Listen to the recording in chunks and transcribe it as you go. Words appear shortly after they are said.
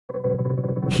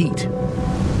Heat,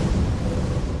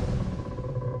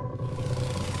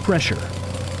 pressure,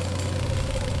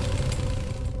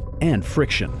 and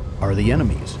friction are the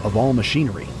enemies of all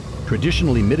machinery,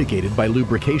 traditionally mitigated by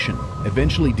lubrication.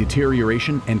 Eventually,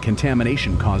 deterioration and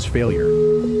contamination cause failure.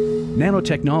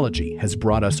 Nanotechnology has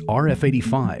brought us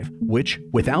RF85, which,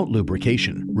 without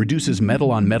lubrication, reduces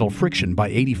metal-on-metal friction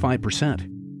by 85%.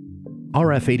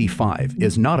 RF85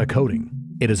 is not a coating.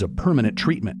 It is a permanent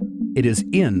treatment. It is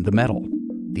in the metal.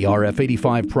 The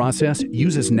RF85 process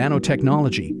uses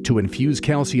nanotechnology to infuse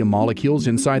calcium molecules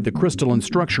inside the crystalline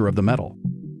structure of the metal.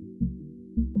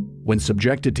 When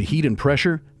subjected to heat and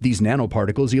pressure, these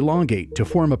nanoparticles elongate to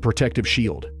form a protective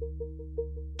shield.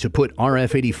 To put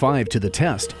RF85 to the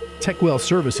test, Tekwell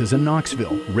Services in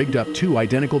Knoxville rigged up 2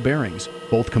 identical bearings,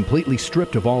 both completely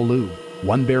stripped of all lube.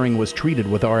 One bearing was treated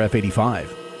with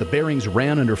RF85. The bearings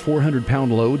ran under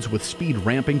 400-pound loads with speed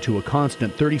ramping to a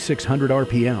constant 3,600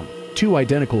 RPM. 2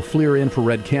 identical FLIR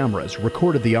infrared cameras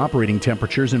recorded the operating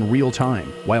temperatures in real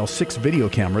time, while 6 video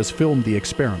cameras filmed the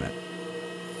experiment.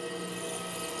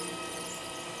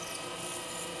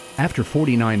 After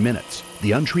 49 minutes,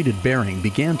 the untreated bearing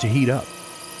began to heat up.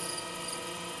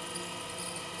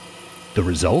 The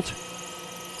result?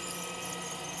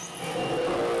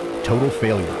 Total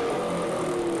failure.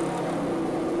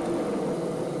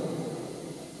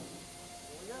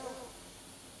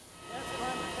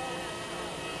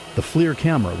 The FLIR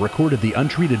camera recorded the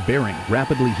untreated bearing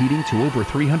rapidly heating to over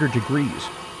 300 degrees.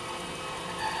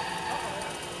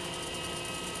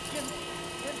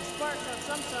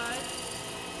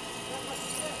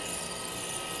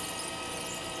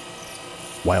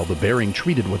 While the bearing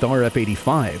treated with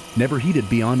RF85 never heated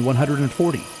beyond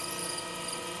 140.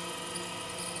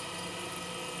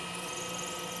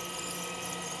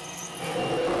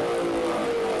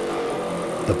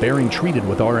 The bearing treated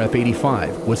with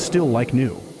RF85 was still like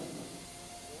new.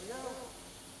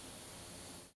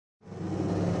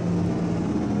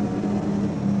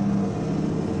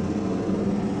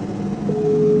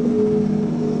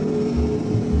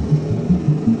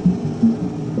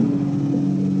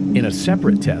 In a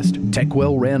separate test,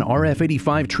 Tekwell ran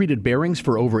RF85 treated bearings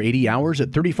for over 80 hours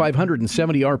at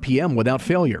 3,570 RPM without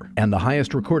failure, and the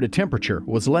highest recorded temperature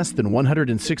was less than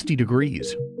 160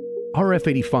 degrees.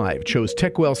 RF85 chose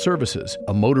Tekwell Services,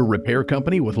 a motor repair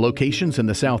company with locations in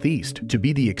the Southeast, to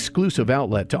be the exclusive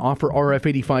outlet to offer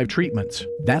RF85 treatments.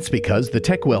 That's because the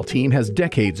Tekwell team has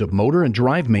decades of motor and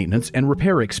drive maintenance and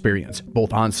repair experience,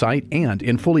 both on-site and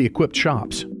in fully equipped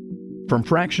shops. From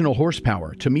fractional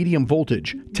horsepower to medium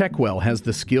voltage, Tekwell has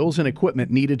the skills and equipment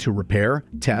needed to repair,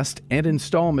 test, and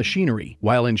install machinery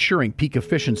while ensuring peak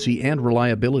efficiency and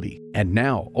reliability. And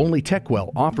now, only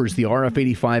Tekwell offers the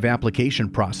RF85 application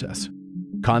process.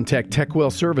 Contact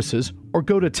Tekwell Services or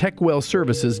go to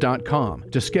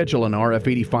tekwellservices.com to schedule an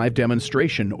RF85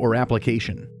 demonstration or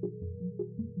application.